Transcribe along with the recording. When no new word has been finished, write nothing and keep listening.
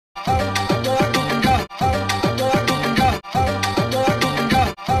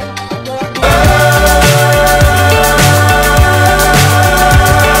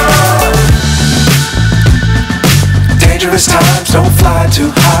Dangerous times, don't fly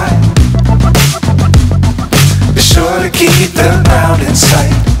too high. Be sure to keep the ground in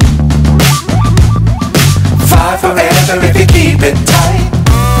sight. Fly forever if you keep it tight.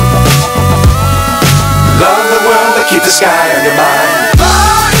 Love the world but keep the sky on your mind.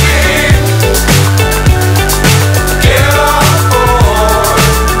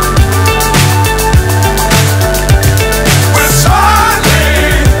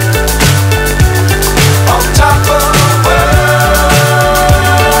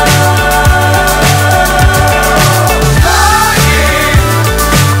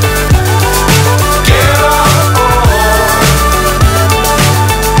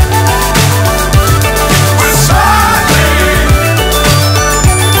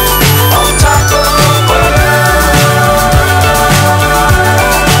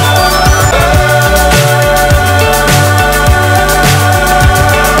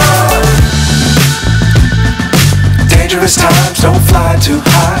 Dangerous times, don't fly too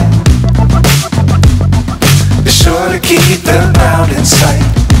high. Be sure to keep the ground in sight.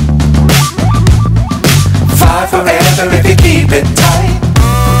 Fly forever if you keep it tight.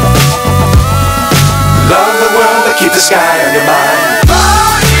 Love the world but keep the sky on your mind.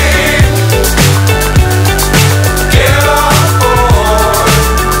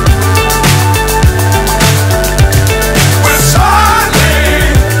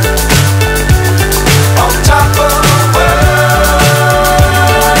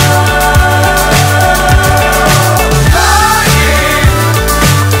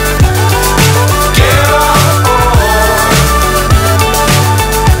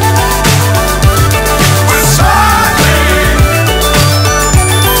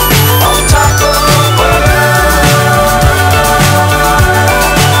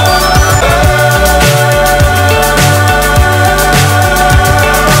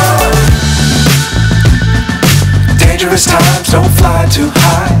 Dangerous times, don't fly too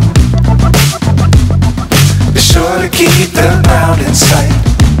high. Be sure to keep the ground in sight.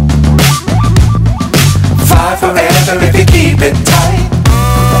 Fly forever if you keep it tight.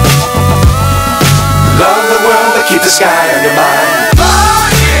 Love the world but keep the sky on your mind.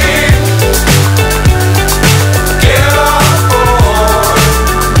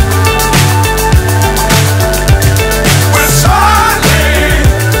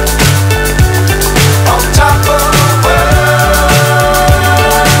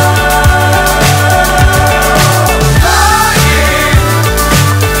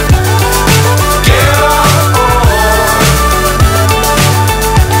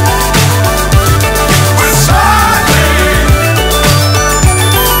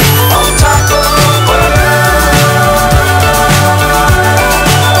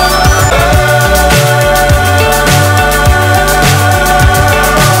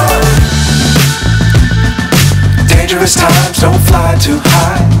 Dangerous times, don't fly too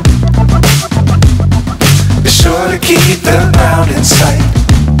high. Be sure to keep the ground in sight.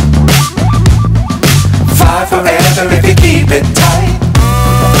 Fly forever if you keep it tight.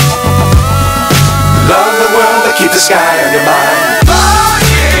 Love the world but keep the sky on your mind.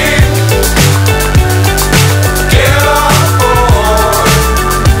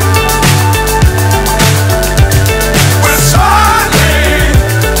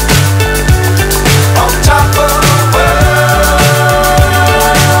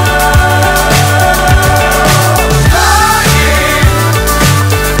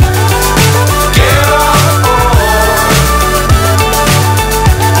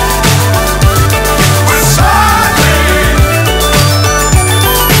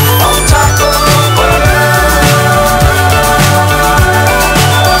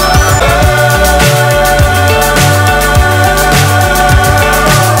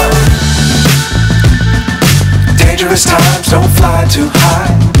 Dangerous times, don't fly too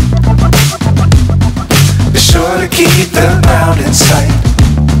high. Be sure to keep the ground in sight.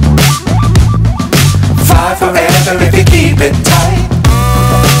 Fly forever if you keep it tight.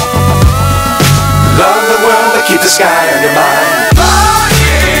 Love the world but keep the sky on your mind.